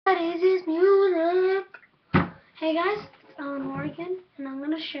What is this music? Hey guys, it's Ellen Morgan, and I'm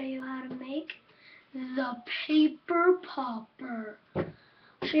going to show you how to make the paper popper. I'll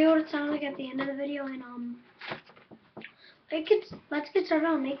show you what it sounds like at the end of the video, and let's get started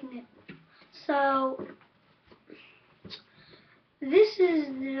on making it. So, this is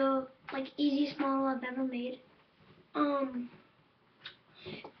the easiest model I've ever made.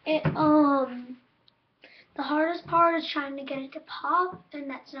 The hardest part is trying to get it to pop, and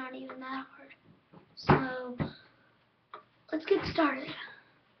that's not even that hard. So, let's get started.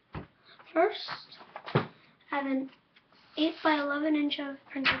 First, have an 8 by 11 inch of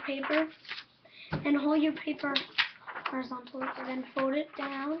printer paper, and hold your paper horizontally, and then fold it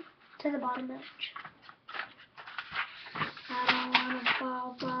down to the bottom edge. I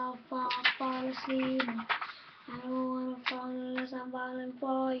don't wanna fall asleep. I don't wanna fall unless I'm falling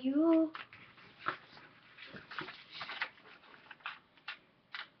for you.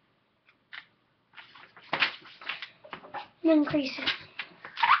 And then crease it.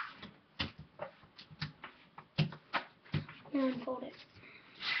 And then fold it.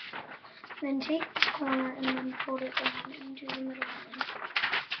 Then take the corner and then fold it down into the middle line.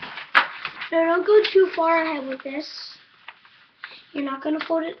 Now don't go too far ahead with this. You're not going to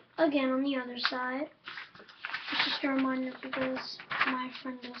fold it again on the other side. It's just a reminder because my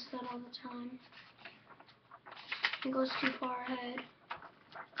friend does that all the time. It goes too far ahead.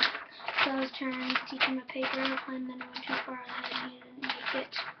 So I was trying to teach him a paper airplane, then it went too far ahead and he didn't make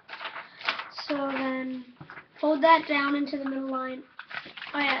it. So then fold that down into the middle line.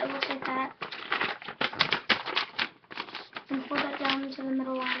 Oh yeah, it looks like that. And fold that down into the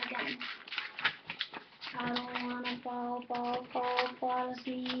middle line again. I don't wanna fall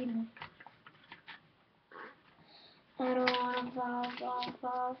asleep. I don't wanna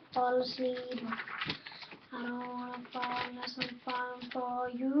fall asleep. I don't wanna fall unless I'm falling for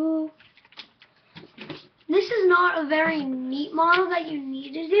you. This is not a very neat model that you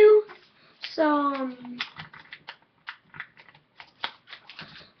need to do, so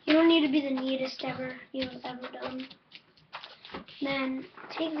you don't need to be the neatest you've ever done. Then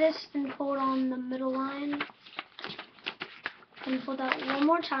take this and fold on the middle line, and fold that one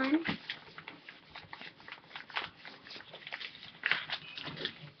more time.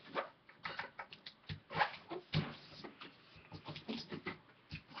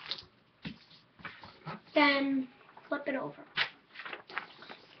 Then flip it over.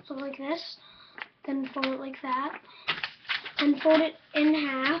 So like this. Then fold it like that. And fold it in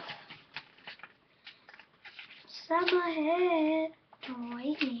half. Side my head.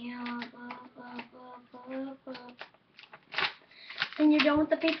 Right now. Then you're done with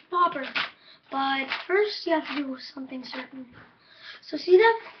the paper popper. But first you have to do something certain. So see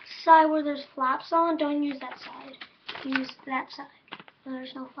that side where there's flaps on? Don't use that side. Use that side where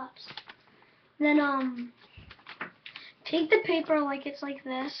there's no flaps. Then take the paper like it's like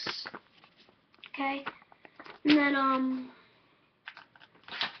this. Okay? And then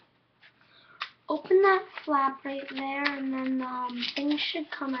open that flap right there, and then things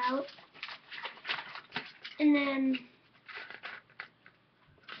should come out. And then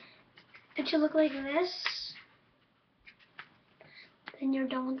it should look like this. And you're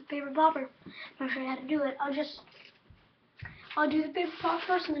done with the paper popper. I'll show you how to do it. I'll do the paper pop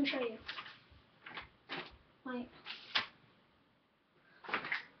first and then show you. Wait.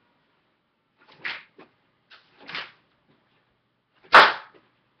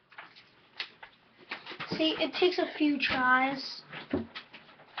 See, it takes a few tries,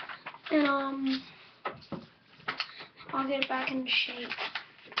 and I'll get it back in shape.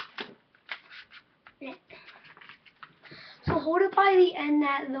 Yeah. So hold it by the end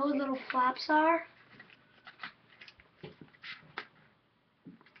that those little flaps are.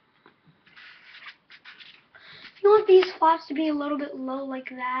 You want these flaps to be a little bit low like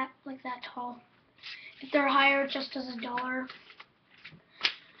that tall. If they're higher, it just does a dollar.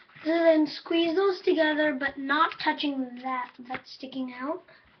 So then squeeze those together, but not touching that's sticking out.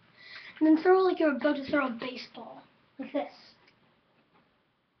 And then throw like you're about to throw a baseball, like this.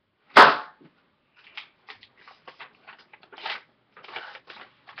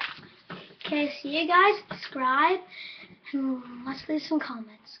 Okay, see you guys. Subscribe, and let's leave some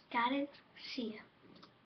comments. Got it? See ya.